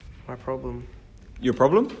My problem. Your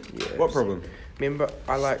problem? Yeah. What problem? Remember,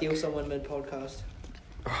 I steal someone mid-podcast.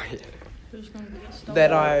 Oh, yeah. Who's gonna get stolen?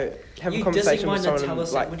 That I have You a conversation with dissing someone my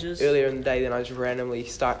Nutella like sandwiches? earlier in the day, then I just randomly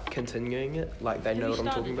start continuing it, like they Have know you what I'm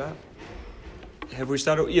talking started? about. Have we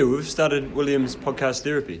started? Yeah, we've started William's podcast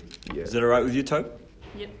therapy. Yeah. Is that all right with you, Toby?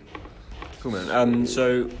 Yep. Cool, man.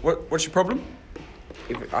 So what's your problem?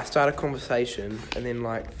 If I start a conversation and then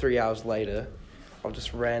like 3 hours later, I'll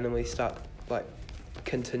just randomly start like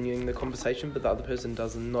continuing the conversation, but the other person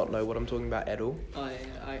does not know what I'm talking about at all. I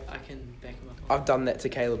can back him up. I've done that to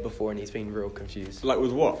Caleb before, and he's been real confused. Like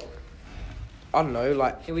with what? I don't know,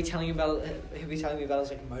 like He'll be telling me about it as like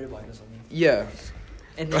a motorbike or something. yeah,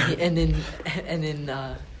 And then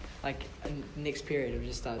like next period he'll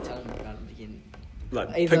just start telling me about it again. Like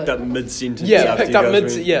Either- picked up mid-sentence. yeah, after picked you up guys mid,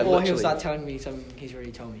 went- yeah, Or literally. he'll start telling me something he's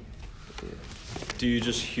already told me. Do you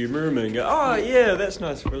just humour him and go, oh yeah, that's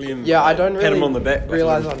nice, William? Yeah, I don't pat really him on the back, like a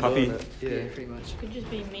realize little I'm puppy. doing it. Yeah. Pretty much. Could just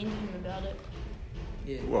be mean to him about it.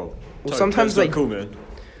 Yeah. Well, sometimes that's they- cool, man.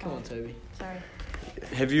 Come on, Toby. Sorry.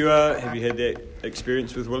 Have you had that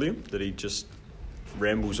experience with William that he just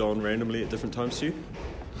rambles on randomly at different times to you?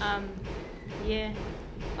 Yeah.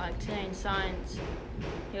 Like today in science,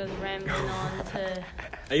 he was rambling on to.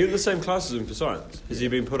 Are you in the same class as him for science? Has he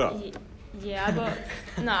been put up? Yeah, I got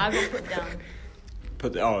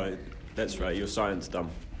put down. That's right. You're science dumb.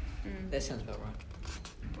 That sounds about right.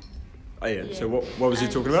 Oh yeah. Yeah. So what was he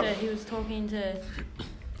talking about? So he was talking to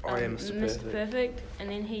I am Mr. Mr. Perfect. Perfect, and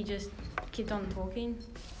then he just kept on talking.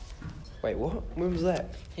 Wait, what? When was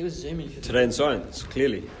that? He was zooming. Today in science,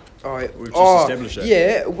 clearly. We've just established that.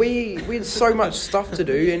 Yeah, we had so much stuff to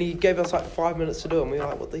do, and he gave us like 5 minutes to do it, and we were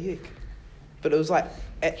like, what the heck? But it was like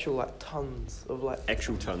actual like tons of like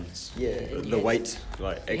Actual tons. yeah, The weight,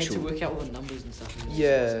 like You had to actual. work out all the numbers and stuff. And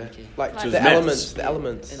yeah, like Like the maths.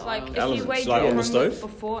 elements. And Like if Elements, you weighed like your on the homework stove?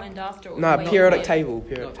 before and after. it would No, weigh periodic your- table.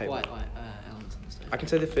 Not quite elements and stuff. I can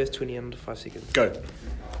say the first 20 under 5 seconds. Go.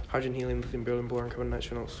 Hydrogen, helium, lithium, beryllium, boron, carbon,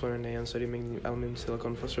 nitrogen, oxygen, neon, sodium, magnesium, aluminium,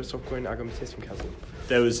 silicon, phosphorus, soft chlorine, argon, potassium, calcium.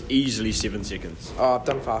 That was easily 7 seconds. Oh, I've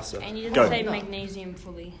done faster. And you didn't Go. say No. magnesium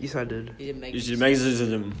fully. Yes, I did. He didn't make You should make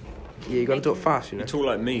them. Yeah, you got to do it fast, you know. You talk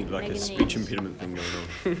like me, like a Manganese. speech impediment thing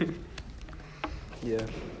going on. Yeah.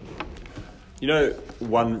 You know,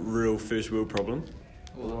 one real first world problem.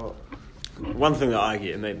 What? One thing that I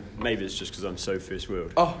get, and maybe it's just because I'm so first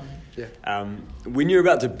world. Oh, yeah. When you're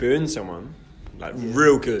about to burn someone, like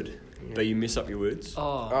real good, but you mess up your words,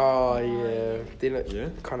 Oh, yeah. Then it Yeah.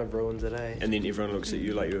 kind of ruins it, eh? and then everyone looks at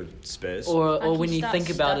you like you're spaz. Or Like when you start think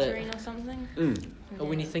about stuttering it, or something. or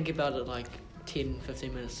when you think about it like 10,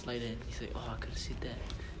 15 minutes later, and you think, oh, I could have said that.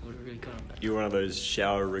 I would have really got on that. You're one of those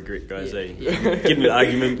shower regret guys, Yeah. eh? Yeah. Get in an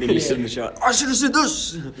argument, then you Yeah. sit in the shower. I should have said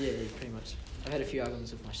this. Yeah, pretty much. I've had a few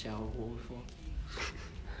arguments with my shower wall before.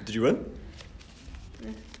 Did you win?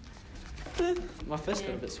 My fist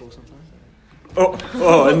got a bit sore sometimes.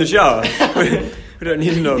 Oh, in the shower. We don't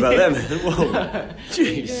need to know about that, man. Whoa, What are you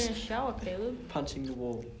doing jeez. in the shower, Caleb? Punching the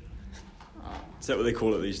wall. Is that what they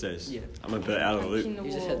call it these days? Yeah. I'm a bit out of the Punching loop. the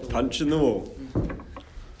You just wall. had the Punch in the wall.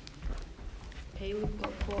 Caleb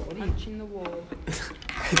got caught punching the wall.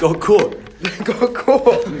 Got caught. Got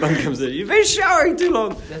caught. Mum comes in. You've been showering too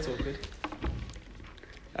long. That's awkward.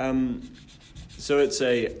 So it's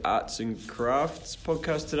a arts and crafts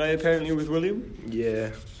podcast today, apparently, with William. Yeah.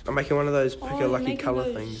 I'm making one of those pick a you're lucky making colour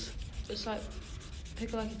those- things. It's like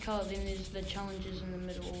pick a lucky colour, then there's the challenges in the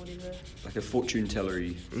middle or whatever. Like a fortune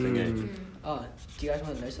tellery thing, eh? Oh, do you guys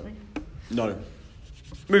want to know something? No.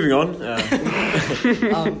 Moving on.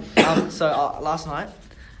 So last night.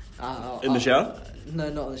 In the shower? No,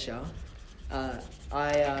 not in the shower.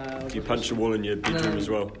 You punched the wall in your bedroom as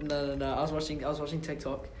well. No. I was watching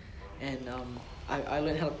TikTok, and I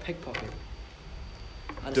learned how to pickpocket.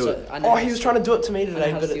 Do it. Oh, he was trying to do it to me I know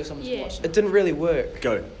today, how to but steal it someone's Yeah. watch. didn't really work.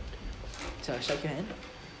 Go. So shake your hand.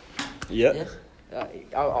 Yep. Yeah.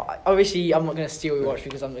 Obviously, I'm not going to steal your watch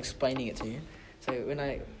because I'm explaining it to you. So when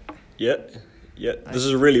I Yep. This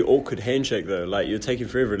is a really awkward handshake though. Like you're taking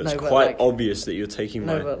forever, and it's No, but quite like- obvious that you're taking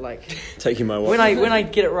my taking my watch. when I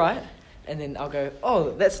get it right, and then I'll go,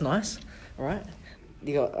 oh, that's nice, all right.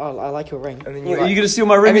 You go, oh, I like your ring. And then Are you gonna steal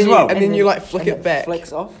my ring as well? And then you like flick it back.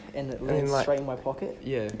 Flicks off, and it lands like- straight in my pocket.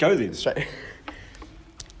 Yeah. Go then. Straight.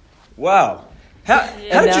 Wow. How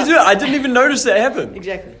Yeah. did you do it? I didn't even notice that happen.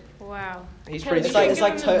 Exactly. Wow. He's Caleb, pretty It's like you it's should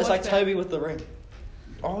like give him his it's like watch Toby with the ring.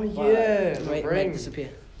 Oh yeah, the Make ring. disappear.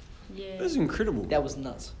 Yeah. That's incredible. That was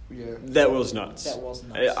nuts. Yeah. That was nuts. That was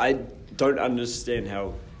nuts. I don't understand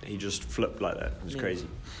how he just flipped like that. It was Yeah. crazy.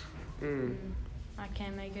 I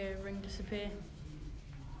can make a ring disappear.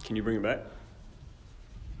 Can you bring it back?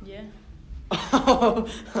 Yeah.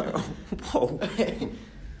 Whoa.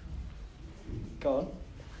 Go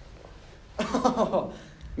on.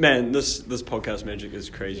 Man, this podcast magic is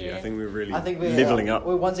crazy. Yeah. I think we're really I think we're leveling up.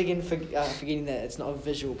 We're once again forgetting that it's not a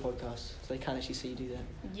visual podcast, so they can't actually see you do that.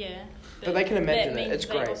 Yeah. But they can imagine that it, means it's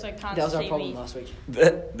they great. also can't That was our see problem me last week.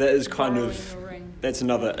 That is kind borrowing of... your ring. That's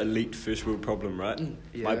another elite first world problem, right?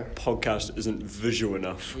 Yeah. My podcast isn't visual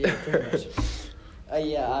enough. Yeah, pretty much.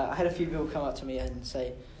 I had a few people come up to me and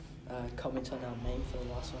say, comment on our name for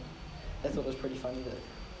the last one. They thought it was pretty funny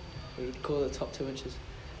that we'd call it top 2 inches.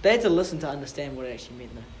 They had to listen to understand what it actually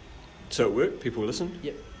meant, though. So it worked? People listened?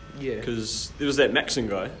 Yep. Yeah. Because there was that Maxon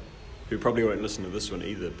guy, who probably won't listen to this one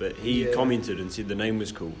either, but he Yeah. commented and said the name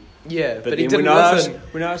was cool. Yeah, but he then didn't listen.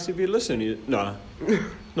 When I asked if he'd listen, no,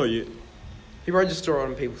 not yet. He wrote a story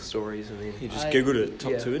on people's stories and then He just giggled at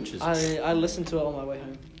top Yeah. 2 inches. I listened to it on my way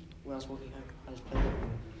home when I was walking home. I just played it.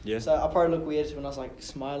 Yeah. So I probably look weird when I was like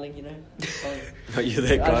smiling, you know. Oh, you're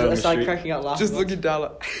that guy on I the started street. cracking up laughing. just looking down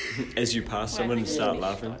at. As you pass someone and Wait, start yeah.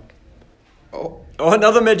 laughing. Oh, Oh,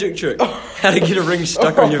 another magic trick. How to get a ring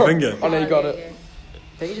stuck on your finger. Oh, no, you got there it. go.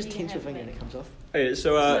 Don't you just You tense your have finger that. and it comes off? Hey,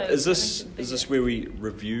 so No, is that this makes it is this bigger. where we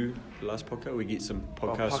review the last podcast? We get some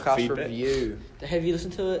podcast feedback. review. Have you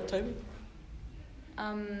listened to it, Toby?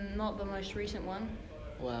 Not the most recent one.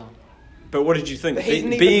 Wow. But what did you think? But he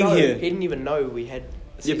didn't Being even know. here, He didn't even know we had Yeah,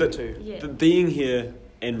 season but- 2. Yeah. but being here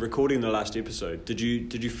and recording the last episode, did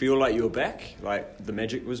you feel like you were back? Like the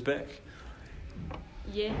magic was back?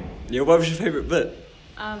 Yeah. Yeah. What was your favourite bit?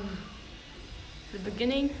 The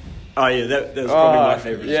beginning. Oh yeah, that was probably my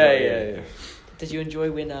favourite. Yeah, show, yeah. Did you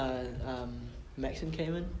enjoy when Maxon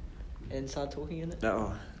came in and started talking in it?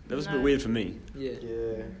 That was a bit No. weird for me. Yeah.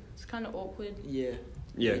 Yeah. It's kind of awkward. Yeah.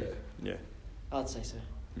 Yeah. Yeah. I'd say so.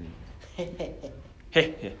 Yeah.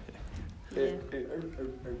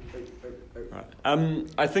 Right.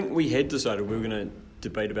 I think we had decided we were going to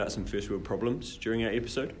debate about some first world problems during our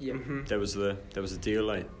episode. Yeah. Mhm. That was the deal,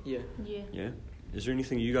 eh? Yeah. Yeah. Yeah. Is there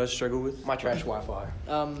anything you guys struggle with? My trash Wi-Fi.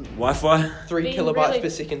 Wi-Fi? 3 Being kilobytes really- per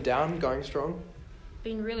second down, going strong.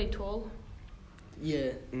 Being really tall.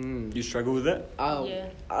 Yeah. You struggle with that? Yeah.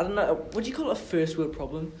 I don't know. Would you call it a first world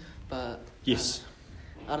problem? But Yes.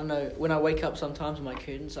 I don't know. When I wake up, sometimes my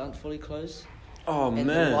curtains aren't fully closed, Oh and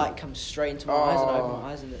man. the light comes straight into my eyes, and I open Oh.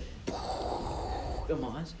 my eyes, and it in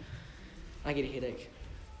my eyes. I get a headache.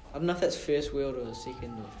 I don't know if that's first world or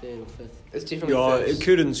second or third or fifth. It's definitely Yeah,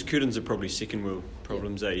 first. curtains are probably second world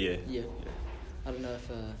problems, eh? Yeah. Yeah. I don't know if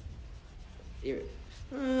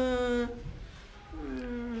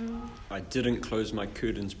I didn't close my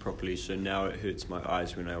curtains properly, so now it hurts my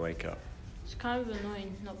eyes when I wake up. It's kind of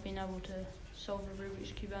annoying not being able to solve a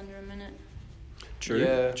Rubik's Cube under a minute. True.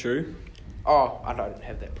 Yeah. True. Oh, I don't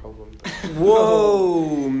have that problem.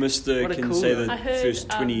 Whoa, Mister What a can cool say one. the I heard, first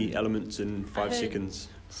 20 elements in I 5 heard- seconds.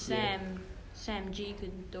 Sam G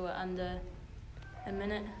could do it under a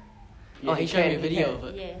minute. Oh, he showed me a video can. of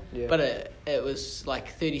it. Yeah. Yeah. But it was like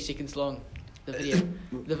 30 seconds long.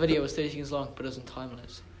 The video was 30 seconds long, but it was in time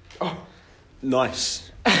lapse. Oh,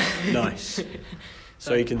 Nice. Nice.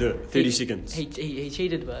 So he can do it. 30 seconds. He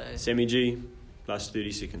cheated, but Sammy G, last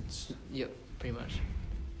 30 seconds. yep, pretty much.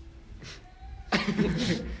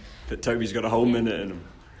 But Toby's got a whole minute in him.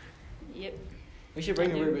 Yep. We should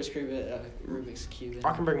bring a I do. Rubik's cube in.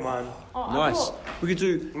 I can bring mine. Oh, I Nice. thought, We could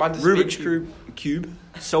do Mine's a Rubik's speed cube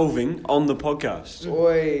solving on the podcast.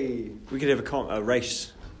 Oi. We could have a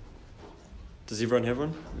race. Does everyone have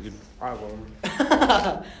one? We could... I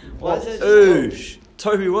won. Why is it? Oosh.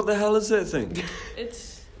 Toby, what the hell is that thing?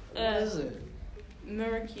 it's What is it?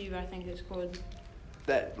 Mirror Cube, I think it's called.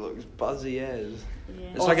 That looks buzzy as. Yeah.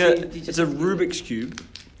 It's Oh, like so a you it's just- a Rubik's cube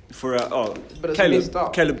for our But it's messed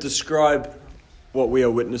up. Caleb, describe what we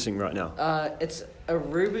are witnessing right now. It's a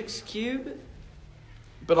Rubik's cube.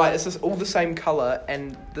 But like, it's just all the same color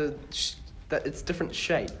and that it's different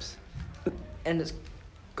shapes. And it's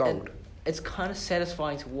Gold. it's kind of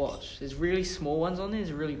satisfying to watch. There's really small ones on there.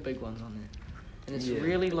 There's really big ones on there, and it's Yeah.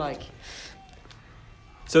 really like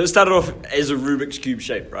So it started off as a Rubik's cube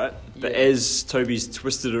shape, right? But Yeah. as Toby's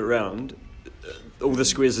twisted it around, all the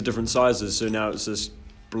squares are different sizes. So now it's this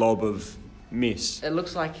blob of mess, it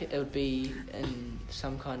looks like it would be in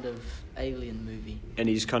some kind of alien movie. and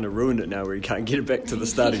he's kind of ruined it now, where he can't get it back to the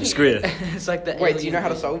starting square It's like the. Wait, do you alien know how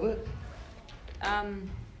to movie. solve it?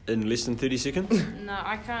 in less than 30 seconds. No,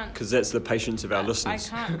 I can't. Because that's the patience of our I listeners.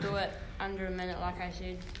 can't do it under a minute, like I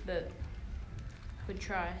said, but could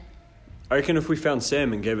try. I reckon if we found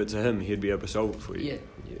Sam and gave it to him, he'd be able to solve it for you.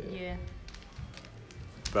 Yeah. Yeah.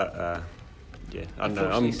 But yeah, I don't know.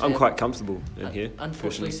 Unfortunately, I'm Sam- quite comfortable in here.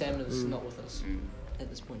 Unfortunately, personally. Sam is not with us at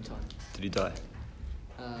this point in time. Did he die?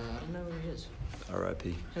 I don't know where he is. R.I.P.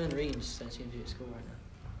 Him and Regan just don't seem to be at school right now.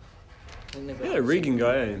 I think they've got Yeah, Regan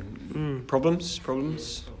guy. Mm. Problems. Yeah,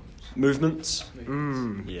 Movements.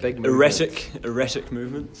 Movements. Yeah. Big movements. Erratic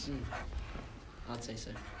movements. I'd say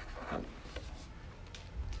so.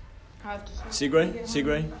 I have to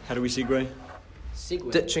Segway. How do we segue?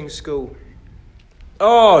 Segway. Ditching school.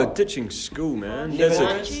 Oh, ditching school, man. Never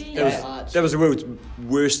That was the world's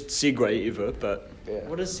worst segue ever. But Yeah.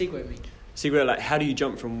 What does Segway mean? segue, like, how do you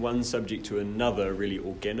jump from one subject to another really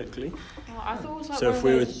organically? Oh, I thought it was like So one if of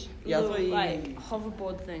we were- those Yeah, I little, thought you- like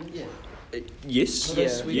hoverboard things. Yeah. Yes, Well,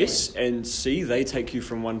 that's sweet. yes, and C, they take you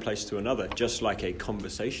from one place to another, just like a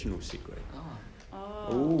conversational segue.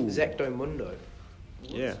 Oh. Ooh. Zacto Mundo.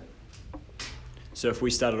 Yeah. So if we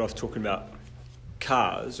started off talking about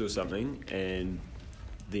cars or something, and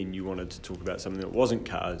then you wanted to talk about something that wasn't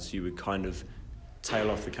cars, you would kind of tail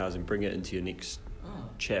off the cars and bring it into your next Oh.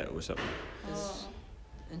 chat or something. That's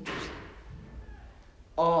Oh. interesting.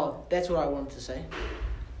 Oh, that's what I wanted to say.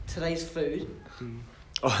 Today's food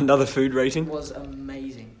Oh, another food rating. was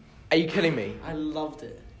amazing. Are you kidding me? I loved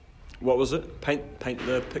it. What was it? Paint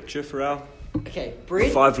the picture for our Okay,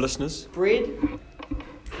 bread. 5 listeners. Bread,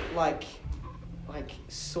 like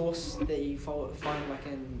sauce that you find like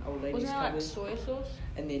in old ladies' Wasn't it like cupboards, soy sauce?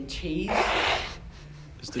 and then cheese,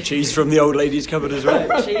 It's the cheese from the old lady's cupboard as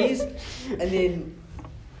well. cheese, and then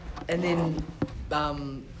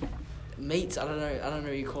meat. I don't know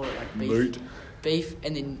what you call it, like beef, Meat.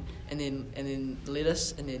 and then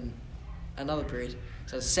lettuce, and then another bread.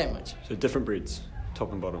 So it's a sandwich. So different breads,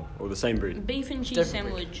 top and bottom, or the same bread. Beef and cheese Different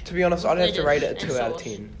sandwich. To be honest, I'd have to Lettuce rate it a and 2 out of sauce.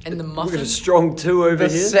 10. And the We've got muffin. a strong 2 over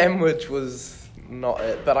The here. sandwich was not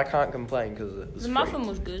it, but I can't complain because it was The free. muffin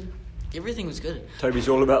was good. Everything was good. Toby's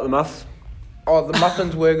all about the muff. Oh, the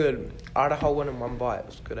muffins were good. I had a whole one in one bite. It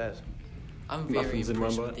was good as. I'm very Muffins in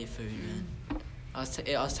impressed one with bite. their food, man. I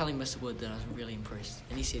was telling Mr. Wood that I was really impressed,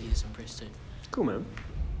 and he said he was impressed too. Cool, man.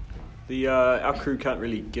 The our crew can't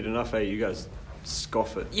really get enough. You guys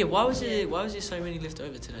scoff it. Yeah, why was there so many left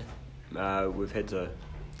over today? We've had to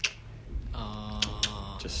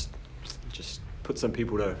just put some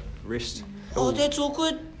people to rest. Oh, that's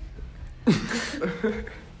awkward.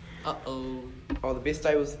 Uh-oh. Oh, the best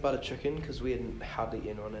day was the butter chicken because we had hardly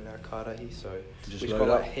anyone in our karahi, so Just we load got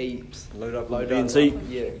up. like heaps. Load up Load on up. BNC.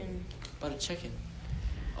 Yeah. Butter chicken.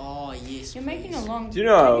 Oh, yes, You're making a please. long. Do you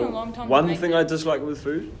taking a know long time to one make thing it. I dislike with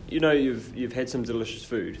food? You know, you've had some delicious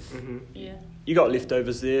food. Mm-hmm. Yeah. You got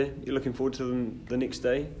leftovers there. You're looking forward to them the next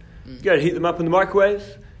day. Mm. You go to heat them up in the microwave,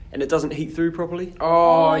 and it doesn't heat through properly.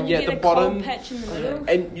 Oh, and you yeah, get the a cold bottom. patch in the middle.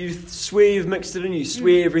 And you swear you've mixed it in. You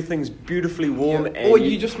swear everything's beautifully warm. Yeah. And Or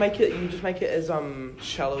you just make it. as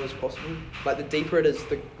shallow as possible. Like the deeper it is,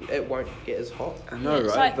 it won't get as hot. I know, It's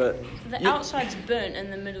right? like But the you- outside's burnt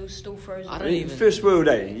and the middle's still frozen. I I don't mean, even- first world,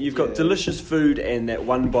 You've got Yeah. delicious food, and that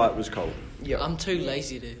one bite was cold. Yeah. I'm too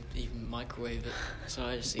lazy to even microwave it, so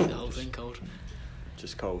I just eat the whole thing cold.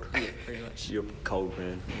 Just cold. Yeah, pretty much. You're cold,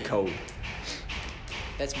 man. Cold.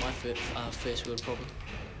 That's my first world problem.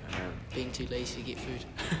 Being too lazy to get food.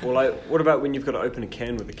 Or like, what about when you've got to open a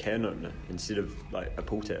can with a can opener instead of like a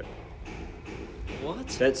pull tab? What?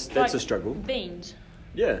 That's Like a struggle. Beans.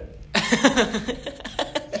 Yeah.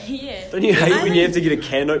 Yeah. Don't you hate I when you only- have to get a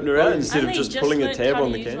can opener out instead I of just only pulling a learnt tab how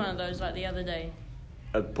on to the use one can? of those like the other day.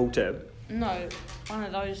 A pull tab. No, one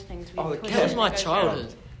of those things. Oh, the put That was in my and it goes childhood.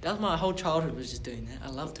 down. That was my whole childhood was just doing that. I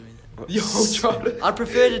love doing that. Your whole childhood. I'd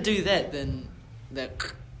prefer to do that than that.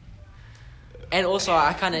 And also,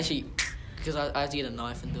 I can't actually because I have to get a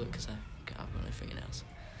knife and do it because I've got no fingernails.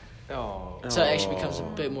 Oh. So it actually becomes a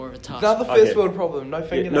bit more of a task. Another Okay. first world problem. No Yeah,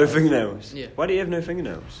 fingernails. no fingernails. Yeah. Why do you have no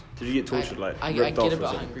fingernails? Did you get tortured I ripped get off a or bit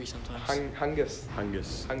something? hungry sometimes. Hungus.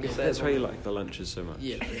 Hungus. Hungus. Yeah, that's why you like the lunches so much.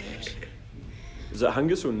 Yeah, pretty much. Is it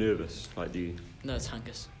hungus or nervous? Like, do you? No, it's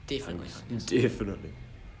hungus. Definitely hungus. Definitely.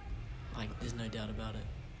 Like, there's no doubt about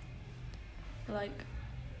it. Like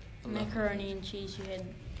I love macaroni and cheese. You had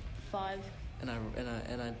 5. And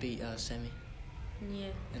I beat Sammy Yeah.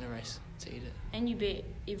 in a race to eat it. And you beat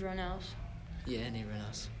everyone else. Yeah, and everyone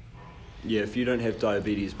else. Yeah, if you don't have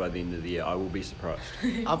diabetes by the end of the year, I will be surprised.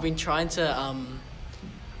 I've been trying to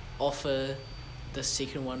offer the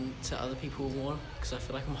second one to other people more because I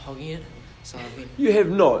feel like I'm hogging it. So I've been. You have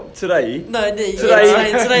not today.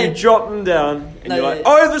 Today. You drop them down and No, you're like, yeah.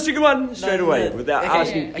 oh, the second one straight No, away no. without Okay,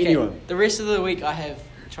 asking okay. anyone. The rest of the week I have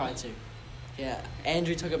tried to. Yeah,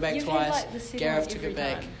 Andrew took it back You've had, twice. like, the second Gareth one took every it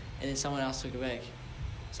back, time. and then someone else took it back.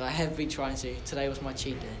 So I have been trying to. Today was my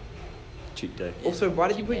cheat day. Cheat day. Also, why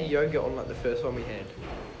did you put Yeah. yogurt on like the first one we had? It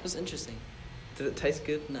was interesting. Did it taste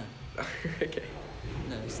good? No, Okay.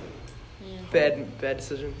 no. It's, Yeah. Bad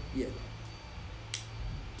decision. yeah.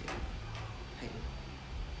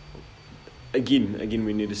 Again,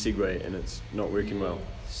 we need a segway, and it's not working well.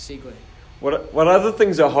 Segway. What other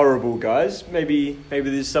things are horrible, guys? Maybe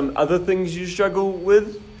there's some other things you struggle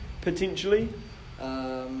with, potentially.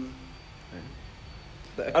 I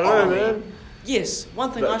don't know, man. Yes,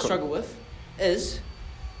 one thing I struggle with is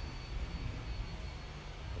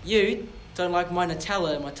you don't like my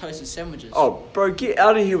Nutella and my toasted sandwiches. Oh, bro, get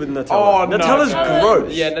out of here with Nutella. Oh, Nutella's no.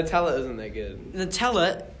 gross. Yeah, Nutella isn't that good.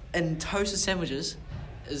 Nutella and toasted sandwiches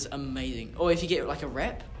is amazing. Or if you get like a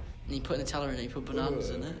wrap and you put Nutella in it, you put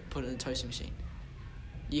bananas in it, put it in a toasting machine.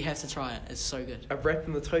 You have to try it. It's so good. A wrap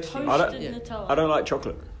in the toast. Toasted Nutella. I don't like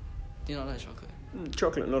chocolate. Do you not like chocolate?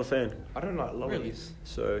 Chocolate, not a fan. I don't like lollies.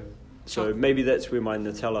 Really? So maybe that's where my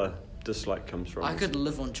Nutella dislike comes from. I could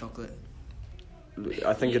live on chocolate.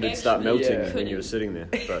 I think You it'd start actually melting when you were sitting there.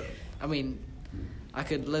 But I mean, I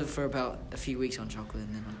could live for about a few weeks on chocolate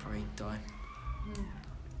and then I'd probably die.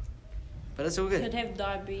 But it's all good. Could have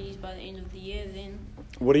diabetes by the end of the year then.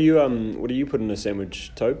 what do you put in a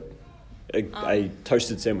sandwich, Tobe? A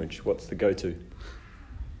toasted sandwich. What's the go-to?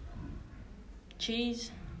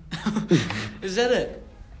 Cheese Is that it?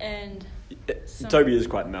 and Toby is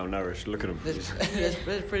quite malnourished. Look at him.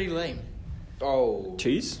 That's pretty lame. Oh.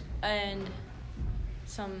 Cheese? and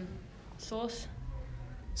some sauce.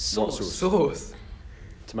 What sauce? Sauce.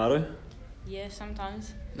 Tomato? Yeah,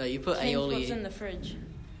 sometimes. No, you put Depends what's in aioli. the fridge.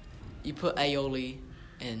 You put aioli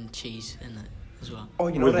and cheese in it as well. Oh,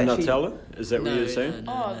 you know With what actually? Nutella? Is that what No, you're saying?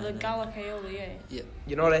 no. The garlic aioli, yeah.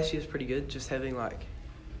 You know what actually is pretty good? Just having like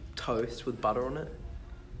toast with butter on it.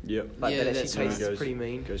 Yep. Like Yeah, that that's actually tastes goes- pretty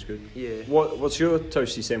mean. Goes good. Yeah. What's your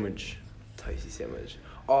toasty sandwich? Toasty sandwich.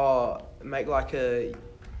 Oh, make like you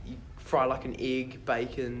fry like an egg,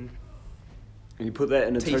 bacon, And you put that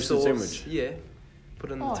in a tea toasted sauce. sandwich? Yeah. Put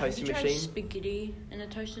it in the Have you toasty tried machine. spaghetti in a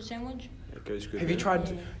toasted sandwich? It goes good. Have you man. tried?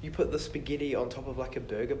 Yeah. You put the spaghetti on top of like a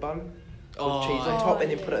burger bun with Oh, cheese on Oh, top, and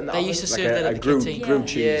then yeah. put it in the They oven. used to Like serve that at the grilled, canteen. grilled Yeah.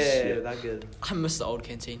 cheese? Yeah, they're good. I miss the old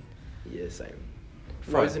canteen. Yeah, same.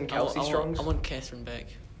 Frozen Kelsey Strongs. I want Catherine back.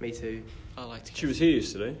 Me too. I like to. She was here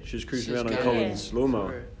yesterday. She was cruising She was around on going. Colin's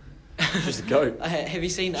lawnmower. Sorry. She's a goat. Have you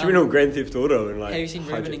seen? She went on Grand Theft Auto and like. have you seen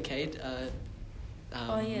Ruben hijacked- and Cade?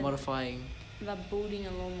 Yeah. Modifying. They're building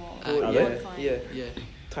a lawnmower. Are yeah, they? yeah. Yeah.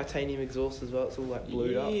 Titanium exhaust as well. It's all like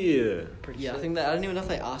blued up. Yeah. Pretty Yeah, I sick. think that I don't even know if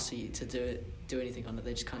they asked you to do anything on it.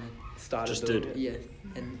 They just kind of Started Just doing did. it. yeah.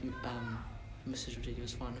 And Mrs. Rodriguez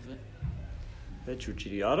was fine with it, That's your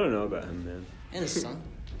GD. I don't know about him, man. and his son.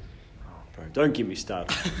 Bro, don't get me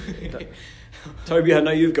started. Toby, I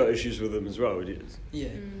know you've got issues with him as well. Yeah.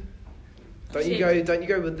 Don't you Shit.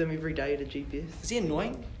 go with them every day to GPS? Is he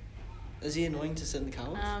annoying? Is he annoying to sit in the car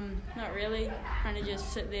with? Not really. Kind of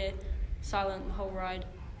just sit there, silent the whole ride.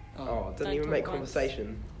 Oh, didn't Don't even talk make once.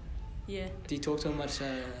 conversation. Yeah, Do you talk to him much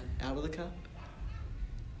out of the car?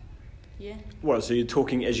 yeah. What, so you're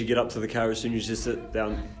talking as you get up to the car as soon as you sit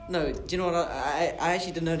down? No. Do you know what? I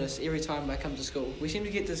actually did notice every time I come to school. We seem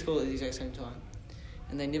to get to school at the exact same time,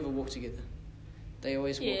 and they never walk together. They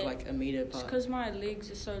always walk Yeah. like a meter It's apart. because my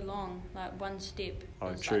legs are so long. Like one step Oh,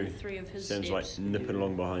 is true. like 3 of his Sounds steps. like nipping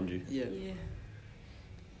along behind you. Yeah. Yeah.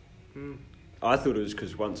 Mm. I thought it was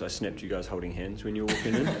because once I snapped you guys holding hands when you were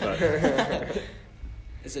walking in, but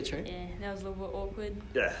Is it true? Yeah, that was a little bit awkward.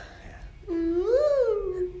 yeah.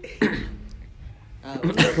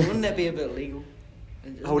 Wouldn't that be a bit illegal?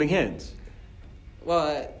 Holding hands?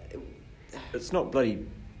 Well, It's not bloody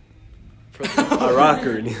Iraq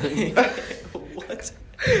or anything.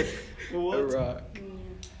 what? Iraq. Yeah.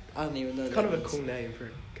 I don't even know. It's kind of a cool name for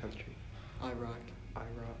a country. Iraq.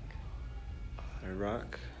 Iraq.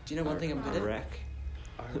 Iraq? Do you know one thing I'm good at?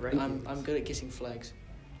 Iraq? I'm good at guessing flags.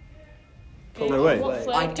 Cool. No way. What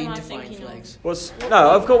flag am I Identifying thinking flags. What's... No,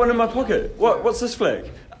 I've got one in my pocket. What's this flag?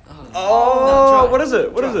 Oh, Oh, dry. what is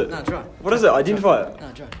it? What is Dry. it? No, dry. What is it? Identify it.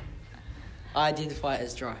 No, dry. I identify it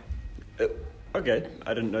as dry. Okay,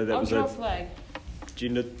 I didn't know that I'll was draw a a flag.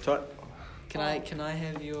 gender type. Can I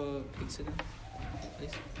have your pizza now,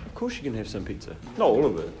 please? Of course you can have some pizza. Not all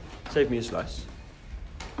of it. Save me a slice.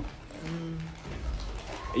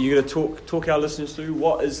 Are you going to talk our listeners through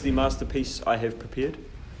what is the masterpiece I have prepared?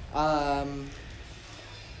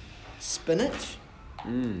 Spinach,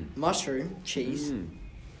 Mm. mushroom, cheese, Mm.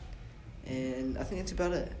 and I think that's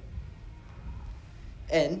about it.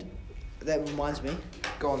 And that reminds me,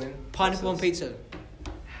 Go on then. pineapple on What's this? pizza.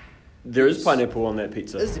 There is pineapple on that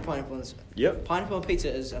pizza. Is the pineapple on this? Yep. Pineapple on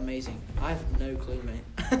pizza is amazing. I have no clue, mate.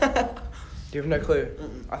 You have no clue.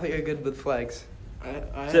 Mm-mm. I thought you were good with flags.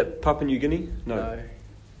 Is that Papua New Guinea? No.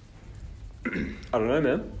 I don't know,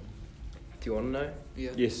 man. Do you want to know? Yeah.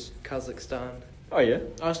 Yes. Kazakhstan. Oh, yeah.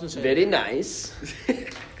 I was gonna say nice.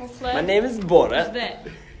 What flag name is is Bora. that?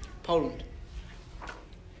 Poland.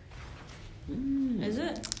 Is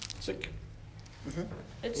it? Sick. Mm-hmm.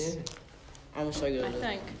 It's. Yeah. I'm so good I at it.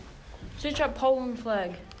 think. Search up Poland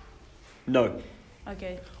flag. No.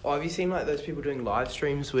 Okay. Oh, have you seen like those people doing live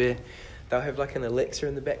streams where they'll have like an Alexa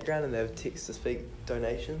in the background and they have text to speak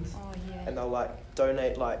donations, Oh yeah. and they'll like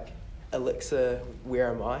donate like Alexa, where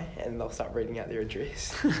am I? And they'll start reading out their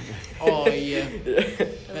address. Oh yeah, Yeah.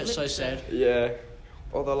 that's so sad. Yeah.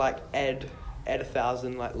 Or they'll like add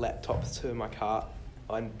 1,000 like laptops to my cart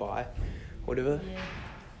and buy, whatever. Yeah.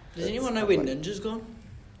 Does It's anyone know kind where of like- Ninja's gone?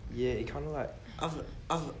 Yeah, he kind of like.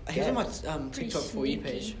 He's on my Pretty TikTok for you sneaky.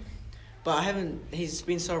 page, but I haven't. He's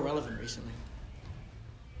been so relevant recently.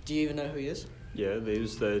 Do you even know who he is? Yeah,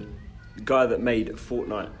 there's the guy that made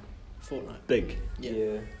Fortnite Fortnite. big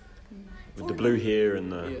Yeah. with the blue hair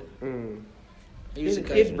and Yeah. the. Mm. He was a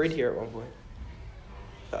He had goat. red hair at one point.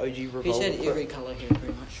 The OG revolver. He's had clip. every colour here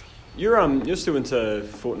pretty much. You're still into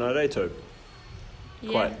Fortnite, eh, Toby?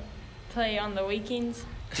 Yeah. Quite. Play on the weekends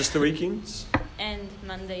Just the weekends and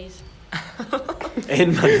Mondays.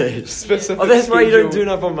 and Mondays. Specific Oh, that's why you don't do schedule.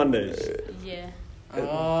 enough on Mondays. Yeah.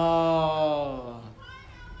 Oh,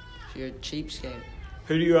 you're a cheapskate.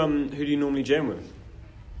 Who do you normally jam with?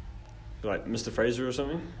 Like Mr. Fraser or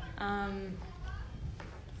something?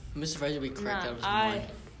 Mr. Fraser will be cracked Nah, out of his mind.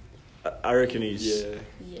 I reckon he's Yeah.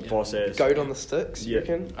 Yeah. boss ass. Goat on the sticks, you Yeah,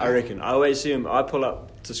 reckon? I reckon. I always see him. I pull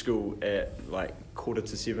up to school at like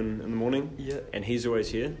 6:45 in the morning, Yeah. and he's always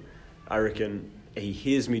here. I reckon he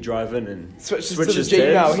hears me driving and Switches to switches the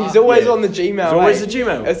Gmail. tabs. He's always Yeah. on the Gmail. It's always eh? a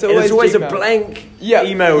Gmail. It's And always a Gmail. blank Yeah,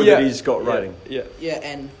 email yeah. that he's got writing. Yeah. Yeah,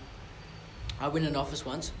 and I went in office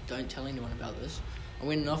once. Don't tell anyone about this. I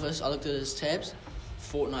went in office. I looked at his tabs.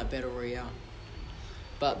 Fortnite Battle Royale.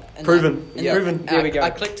 But and Proven. and Yeah. Proven. There we go. I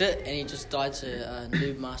clicked it, and he just died to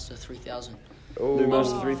Noob Master 3000. Oh. New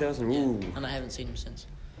Master Oh. 3000. Ooh, Yeah, and I haven't seen him since.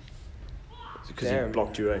 because he Damn.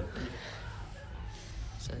 blocked you, eh?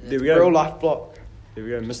 So There we go. Real life block. There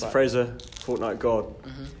we go. Mr. Right. Fraser, Fortnite God.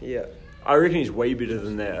 hmm Yeah. I reckon he's way better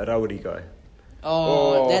than that Rawari guy.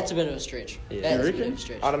 Oh, Oh. that's a bit of a stretch. Yeah. That's You a bit of reckon? a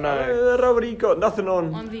stretch. I don't know. Rawari got nothing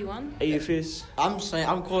on 1v1. AFS.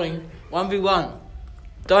 I'm calling 1v1.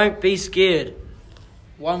 Don't be scared.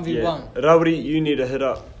 1v1. Yeah. Rawari, you need to hit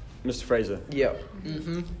up Mr. Fraser. Yeah.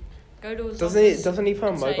 Mm-hmm. Go to his Doesn't he? office Doesn't he play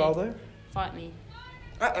on and say, mobile though? Fight me.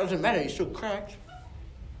 That doesn't matter. He's still cracked.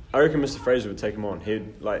 I reckon Mr. Fraser would take him on.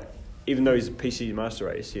 He'd like, even though he's a PC master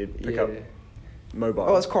race, he'd pick up mobile.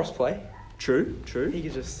 Oh, it's crossplay. True. He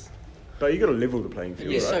could just. But you got to level the playing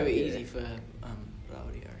field, It's right? so Yeah. easy for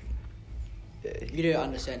Rowdy, I reckon. Yeah. You don't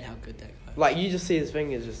understand how good that guy is. Like you just see his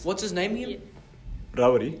fingers just. What's his name again? Yeah.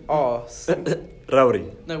 Rawari. Oh,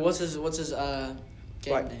 Rawari. No, what's his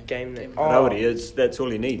game Like name? game name. Oh. Rawari. That's all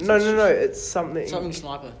he needs. No, It's no, just- no. It's something. Something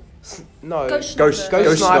sniper. No. Ghost Ghost- Sniper.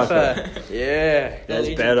 Ghost Ghost sniper. Yeah. That's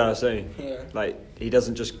Legend. badass, eh? Yeah. Like, he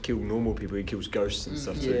doesn't just kill normal people, he kills ghosts and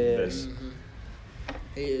stuff too. Yeah. That's-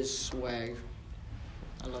 He is swag.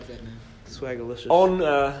 I love that man. Swagalicious.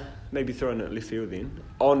 On, maybe throwing it left field then,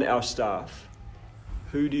 on our staff,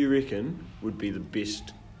 who do you reckon would be the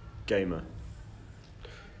best gamer?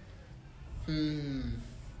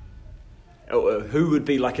 Or who would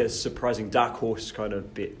be like a surprising dark horse kind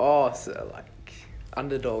of bet? Oh, so like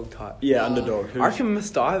underdog type. Yeah, Oh. underdog. Who's, I reckon Miss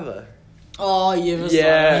Diver. Oh yeah, Mr.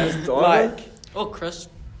 Yeah. Miss Diver? Like. Oh, Chris,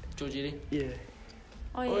 Georgetti. Yeah.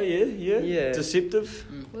 Oh yeah. Oh yeah. Yeah. Deceptive.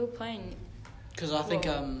 We were playing. Because I think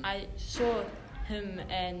well, I saw him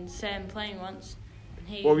and Sam playing once. And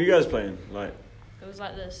he. What were you guys playing? Like It was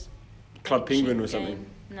like this. Club ancient Penguin or game. something?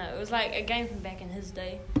 No, it was like a game from back in his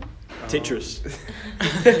day. Tetris.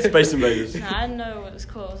 Space Invaders. No, I don't know what it's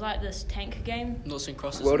called. It was like this tank game, Noughts and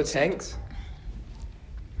crosses. World of Tanks.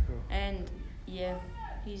 and yeah,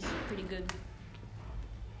 he's pretty good.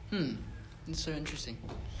 It's so interesting.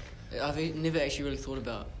 I've never actually really thought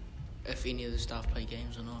about if any of the staff play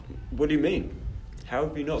games or not. What do you mean? How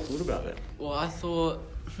have you not thought about that? Well, I thought,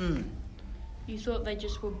 You thought they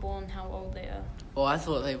just were born how old they are. Well, I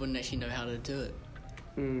thought they wouldn't actually know how to do it.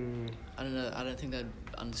 Mm, I don't know. I don't think they'd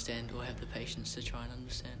understand or have the patience to try and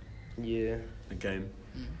understand. yeah. A game.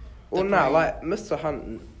 Well, They're no, probably- like Mr. Hunt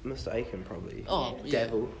and Mr. Aiken probably. Oh, yeah.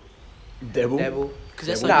 Devil. Devil? Devil. Because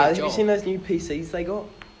that's Nah, like have their you job. seen those new PCs they got?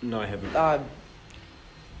 No, I haven't.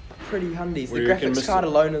 Pretty hundies. Well, The you reckon graphics Mr. card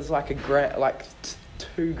alone is like $2,000.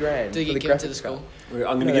 Did for you the give it to the graphics school? card.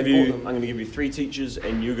 I'm No, gonna they give you. bought them. I'm gonna give you 3 teachers,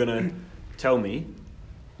 and you're gonna tell me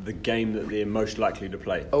the game that they're most likely to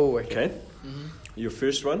play. Oh, okay. Okay. Your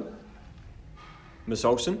first one, Miss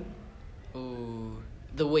Olsen. Oh,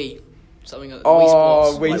 the Wii. Something like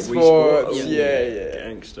Oh, Wii Wii Sports. Like Sports. Yeah. Yeah.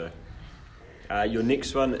 Gangster. Your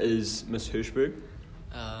next one is Miss Hirschberg.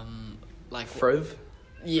 Like Friv.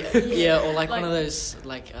 Yeah, or like Like- one of those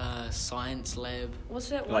like science lab. What's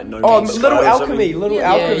that Like one? no Oh, Man's Little Sky or Alchemy, something? Little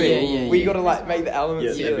Yeah, Alchemy. yeah, Where you yeah. gotta like make the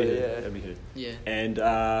elements Yeah, that'd be together. good. Yeah. That'd be good. Yeah. And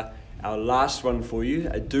our last one for you,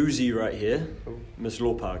 a doozy right here, Ooh. Miss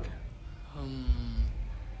Law Park.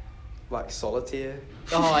 Like solitaire.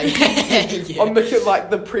 Oh yeah, yeah. On the like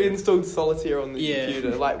the pre-installed solitaire on the Yeah.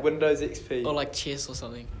 computer, like Windows XP. Or like chess or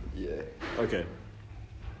something. Yeah. Okay,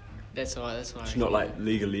 That's alright. That's alright. it's not like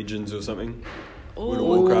League of Legends or something. Oh, World of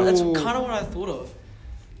Warcraft. that's kind of what I thought of.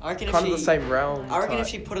 I reckon Kind if of she, the same realm. I reckon if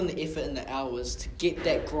type. she put in the effort and the hours to get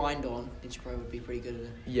that grind on, then she probably would be pretty good at it.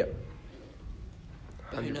 Yep.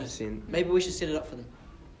 But who knows? 100%. Maybe we should set it up for them.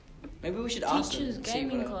 Maybe we should ask them. Teachers and see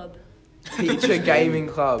Gaming what Club. Teacher Gaming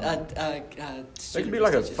Club. It could be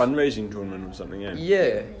like a fundraising tournament or something. Yeah.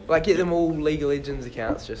 Yeah, like get them all League of Legends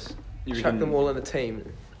accounts. Just You chuck reckon- them all in a team,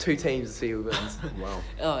 2 teams to see who wins. Wow.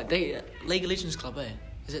 Oh, they League of Legends club, eh?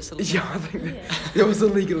 Is it still? Yeah, I think Yeah. there was a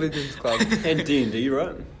League of Legends club. And D&D,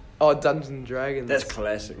 right? Oh, Dungeons and Dragons. That's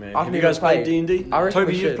classic, man. I've Have you never guys played played. D&D? I reckon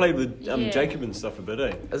Toby, we you've should. played with Yeah. Jacob and stuff a bit,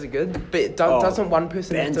 eh? Is it good? But Oh, doesn't one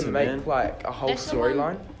person have to banter, make man. like a whole That's the one-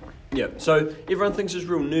 storyline? Yeah, so everyone thinks it's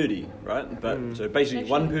real nerdy, right? But so basically,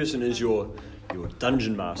 one person is your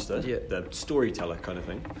dungeon master, Yeah. the storyteller kind of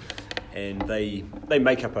thing, and they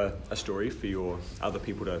make up a story for your other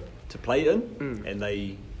people to play in, and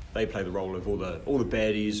they play the role of all the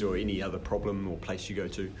baddies or any other problem or place you go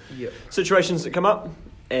to, Yep. situations that come up,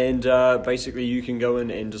 and basically you can go in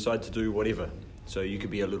and decide to do whatever. So you could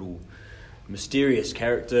be a little mysterious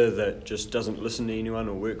character that just doesn't listen to anyone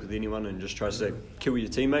or work with anyone and just tries to kill your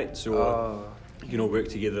teammates, or Oh. you can all work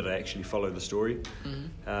together to actually follow the story.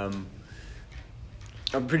 Mm-hmm.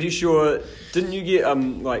 I'm pretty sure, didn't you get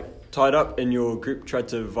like tied up and your group tried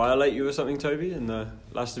to violate you or something, Toby, in the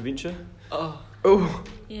last adventure? Oh, Oh.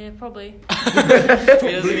 Yeah, probably. he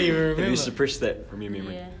doesn't even remember. Have you suppressed that from your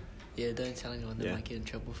memory? Yeah. Yeah, don't tell anyone. They Yeah. might get in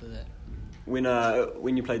trouble for that.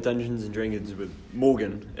 When you play Dungeons and Dragons with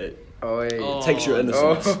Morgan, it Oh, yeah. Oh. takes your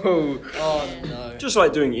innocence. Oh. Oh Yeah. no. Just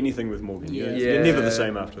like doing anything with Morgan. Yeah. You're never the Yeah.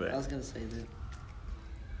 same after I that. was gonna say that.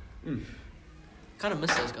 Mm. Kind of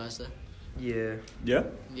miss those guys though. Yeah. Yeah?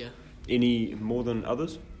 Yeah. Any more than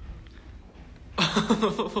others?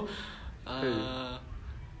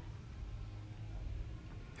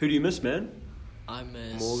 Who do you miss, man? I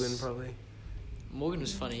miss Morgan probably. Morgan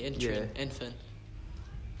was funny, and Yeah. Trent, and Finn.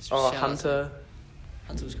 Oh, Shout out to Hunter. him.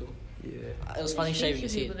 Hunter was cool. Yeah. It was funny There's shaving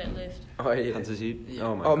heaps his of head. people that left. Oh yeah. Hunter's Head? Yeah.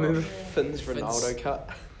 Oh my Oh, god. remember Yeah. Finn's Finn's- Ronaldo cut?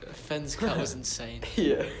 Finn's cut was insane.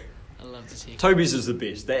 Yeah. I loved his hair. Toby's is the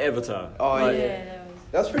best. That avatar. Oh Like, yeah. that was.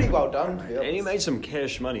 That's pretty well done. To be And he honest. made some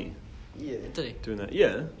cash money Yeah. Did he? doing that.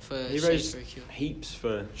 Yeah. For He Shave raised for a Cure. heaps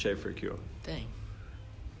for Shave for a Cure. Dang.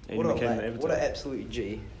 And What he a became the la- avatar. what an absolute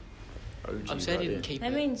G. OG I'm sad right he didn't there. keep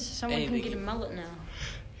That it. means someone can Anything. get a mullet now.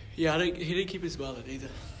 Yeah, he didn't keep his mullet either.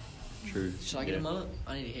 True. Should I get Yeah. a mullet?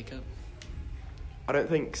 I need a haircut. I don't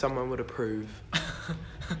think someone would approve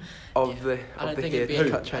of Yeah. the I don't think haircut it'd be. I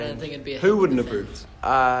don't change. think it'd be. Who wouldn't thing. approve?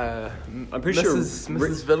 I'm pretty sure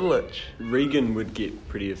Mrs. Village. Regan would get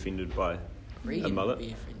pretty offended by Regan a mullet. would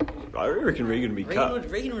be a friend. I reckon Regan would be cut.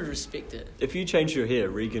 Regan would respect it. If you changed your hair,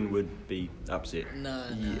 Regan would be upset. No.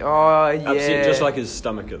 Oh yeah. Upset just like his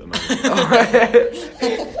stomach at the moment.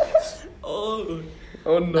 Oh.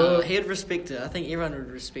 Oh No, no. he'd respect it. I think everyone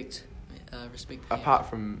would respect. Respect. him. Apart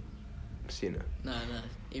from Senna. No.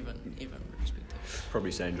 Everyone would respect it.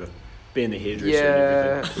 Probably Sandra. Being the hairdresser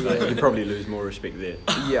Yeah, and everything. Like, yeah. you'd probably lose more respect there.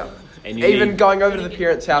 Yeah. And you Even need, going over to the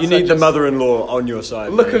parents' house. you I need the just mother-in-law on your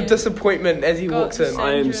side. look mate. of disappointment as he God, walks in. Sandra.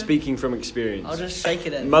 I am speaking from experience. I'll just shake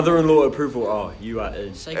it at them. Mother-in-law approval. Oh, you are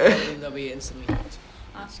in. Shake it at them, they'll be instantly hooked.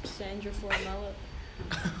 Ask Sandra for a mullet.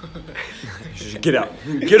 Get up.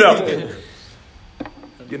 Get up.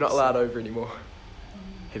 You're not allowed over anymore.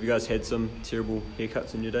 Have you guys had some terrible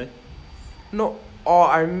haircuts in your day? Not. Oh,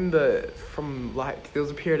 I remember from like there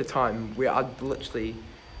was a period of time where I'd literally,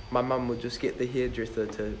 my mum would just get the hairdresser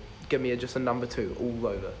to give me just a number 2 all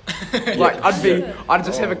over. Like I'd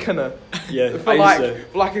just have a kinner Yeah, for I used to.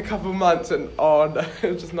 for like a couple of months, and oh no,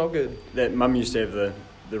 it was just not good. That mum used to have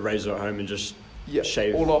the razor at home and just Yeah,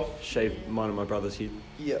 shave all off. shave mine and my brother's head.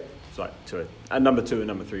 Yeah, It's like to a number 2 and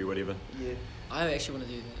number 3, whatever. yeah. I actually want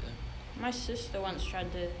to do that though. My sister once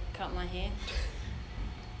tried to cut my hair.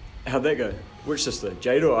 How'd that go? Which sister,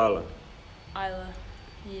 Jade or Isla? Isla.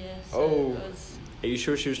 Yeah. So Oh. It was, Are you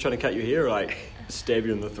sure she was trying to cut your hair or like stab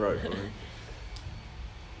you in the throat?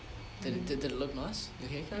 Did it look nice? Your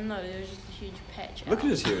haircut? no, there was just a huge patch. Look at out.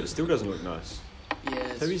 his hair; it still doesn't look nice.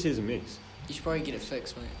 Yeah. Toby's hair's a mess. You should probably get it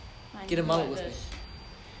fixed, mate. Mine Get a was mullet like with me. this.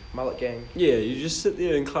 Mullet gang. Yeah, you just sit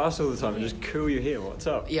there in class all the time and just curl your hair. What's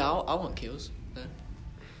up? Yeah, I want kills. No.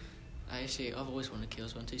 I've always wanted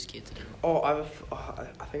kills, but I'm too scared to do it. Oh, I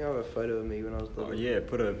think I have a photo of me when I was little. Oh yeah,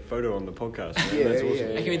 put a photo on the podcast. Man. Yeah, That's awesome. yeah.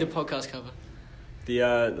 It can be the podcast cover.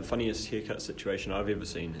 The funniest haircut situation I've ever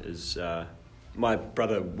seen is my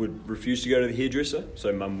brother would refuse to go to the hairdresser,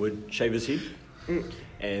 so Mum would shave his head.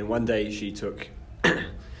 And one day she took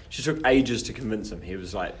ages to convince him. He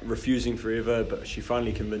was like refusing forever, but she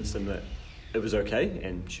finally convinced him that it was okay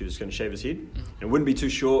and she was going to shave his head. And it wouldn't be too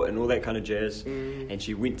short and all that kind of jazz. And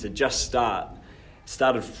she went to just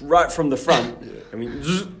started right from the front. I mean,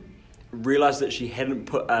 realised that she hadn't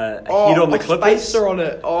put a head on the clippers. Spacer on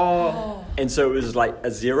it. Oh. And so it was like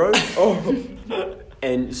a 0. Oh.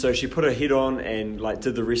 And so she put her head on and like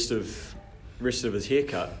did the rest of his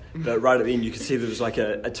haircut, but right at the end you could see there was like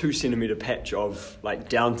a 2 centimetre patch of like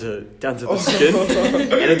down to the skin,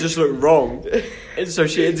 and it just looked wrong, and so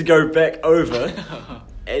she had to go back over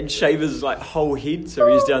and shave his like whole head, so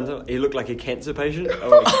he looked like a cancer patient.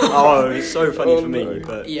 Oh, it was so funny for me.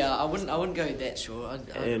 But yeah, I wouldn't go that short.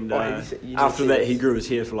 After that he grew his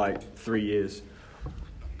hair for like 3 years.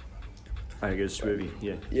 I guess Swervy,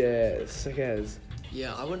 yeah. Yeah, sick as.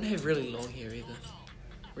 Yeah, I wouldn't have really long hair either.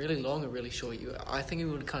 Really long or really short. I think we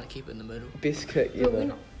would kind of keep it in the middle. Best kick But ever. we're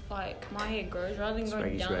not, like, my hair grows, rather than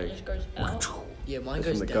going Swaggy down, swag. it just goes out. Yeah, mine That's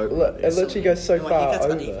goes from the down. goat. Look, it literally goes so No, my far haircut's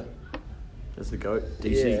over. uneven. That's the goat.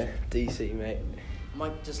 DC. Yeah, DC, mate. I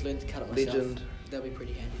might just learn to cut it myself. Legend. That'll be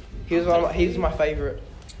pretty handy. He was my favourite.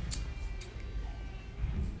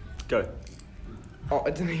 Go. Oh, I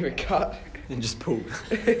didn't even cut. And just pull.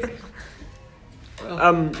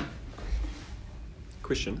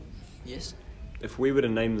 Question. Yes? If we were to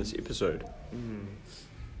name this episode,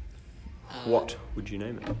 what would you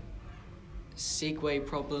name it? Segway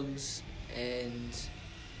problems and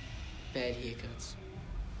bad haircuts.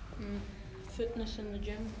 Fitness in the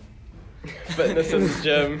gym. Fitness in the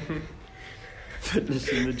gym. Fitness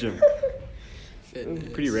in the gym.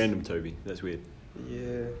 Fitness. Pretty random, Toby. That's weird.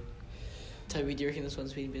 Yeah. Toby, do you reckon this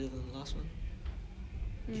one's been better than the last one?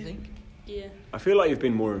 You think? Yeah. I feel like you've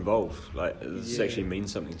been more involved. Like, this Yeah. actually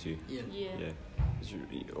means something to you. Yeah. Yeah. Yeah.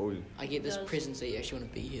 I get this Does. presence that you actually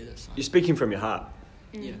want to be here this time. You're speaking from your heart.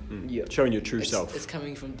 Yeah. Yeah. Showing your true It's self.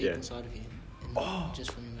 coming from deep Yeah. inside of you. And Oh.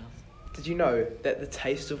 just from your mouth. Did you know that the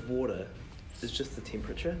taste of water is just the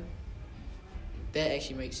temperature? That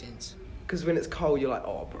actually makes sense. Because when it's cold, you're like,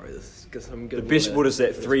 oh, bro, this is some good The best water. water's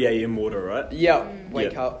that 3 a.m. water, right? Yeah,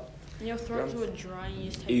 wake Yeah. up. And your throat's all dry and you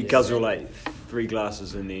just take You a guzzle sip. like 3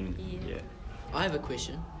 glasses and then, Yeah. yeah. I have a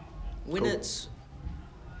question. When Cool. it's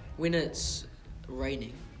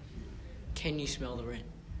raining, can you smell the rain?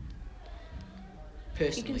 You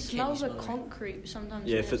Personally, can smell the the rain? concrete sometimes.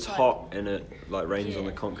 Yeah, when if it's like, hot and it like rains on the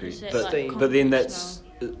Yeah, concrete. it's that, But like, Steam. but then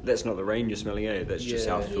concrete that's not the rain you're smelling, eh? That's just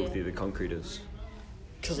how Yeah. filthy Yeah. the concrete is.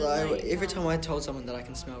 Because Is it rain? every time I told someone that I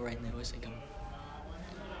can smell rain, they always think I'm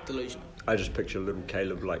delusional. I just picture little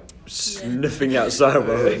Caleb like sniffing outside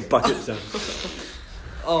with buckets down,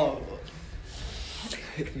 Oh,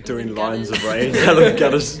 doing The lines of gutters. rain out of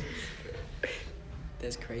gutters.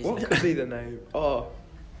 that's crazy. What could be the name? Oh.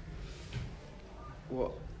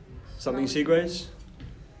 What? Something segways?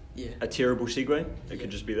 Yeah. A terrible segue? It could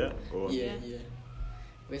just be that. Or Yeah.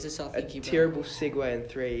 We have to start A thinking terrible segue in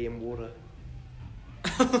 3 a.m. water.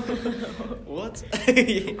 What?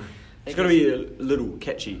 it's got to be a little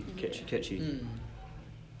catchy. Hmm.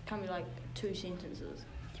 Can be like 2 sentences.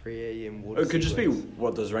 3 a.m. water. It could just be segues.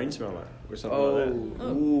 what does rain smell like or something Oh. like that.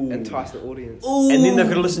 Oh. Entice the audience. And then they've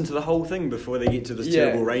got to listen to the whole thing before they get to this Yeah.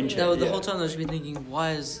 terrible rain Yeah. chat. The Yeah. whole time I've just been thinking,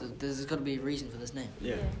 there's got to be a reason for this name.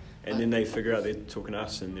 Yeah. And then they figure out they're talking to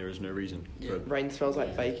us and there is no reason. Yeah. For, Rain smells like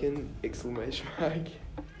Yeah. bacon! Exclamation mark.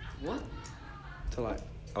 What? To like.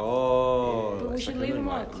 oh. But we like should something leave them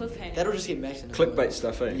on a like cliffhanger. That'll just get Max in. clickbait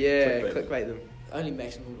stuff, eh? Yeah, Clickbait. clickbait them. Only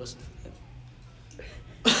Max will listen for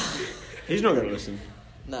that. He's not going to listen.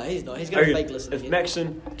 No, he's not. He's going to Okay, fake listen. if again.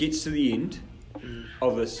 Maxon gets to the end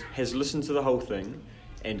of this, has listened to the whole thing,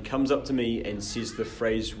 and comes up to me and says the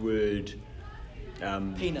phrase word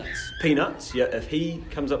Peanuts. peanuts, yeah, if he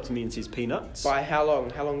comes up to me and says peanuts, By how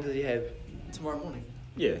long? How long does he have? Tomorrow morning.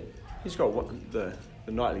 yeah, he's got the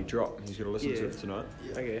nightly drop. He's got to listen to Yeah. it tonight.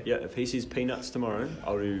 Okay. Yeah, if he says peanuts tomorrow,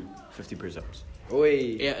 I'll do 50 press-ups.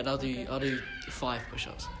 Oi. Yeah, and I'll do 5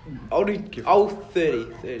 push-ups. I'll do. I'll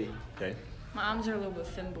 30. Okay. My arms are a little bit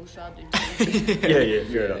thimble, so I'll do 2. Yeah,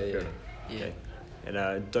 fair enough. yeah. Fair enough. Yeah. Okay.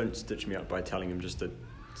 And don't stitch me up by telling him just to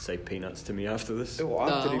say peanuts to me after this. Oh, I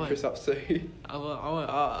have No, to do I press ups too. I won't.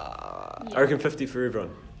 I reckon 50 for everyone.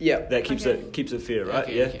 Yeah. That keeps Okay. it fair, right?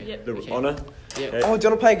 Okay, yeah. okay. Yep. The Okay. honour. Yeah. Okay. Oh, do you want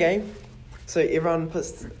to play a game? So everyone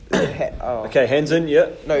puts their hat. Oh. Okay, hands in. Yeah.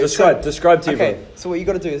 No. Describe to Okay. everyone. So what you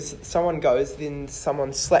got to do is someone goes, then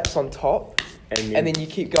someone slaps on top, and then you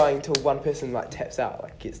keep going till one person like taps out,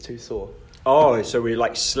 like gets too sore. Oh, so we're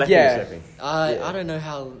like slapping. I don't know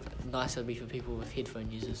how nice it'll be for people with headphone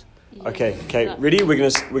users. Yeah. Okay. Ready? We're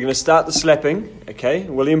gonna start the slapping. Okay,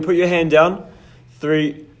 William, put your hand down.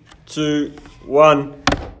 3, 2, 1.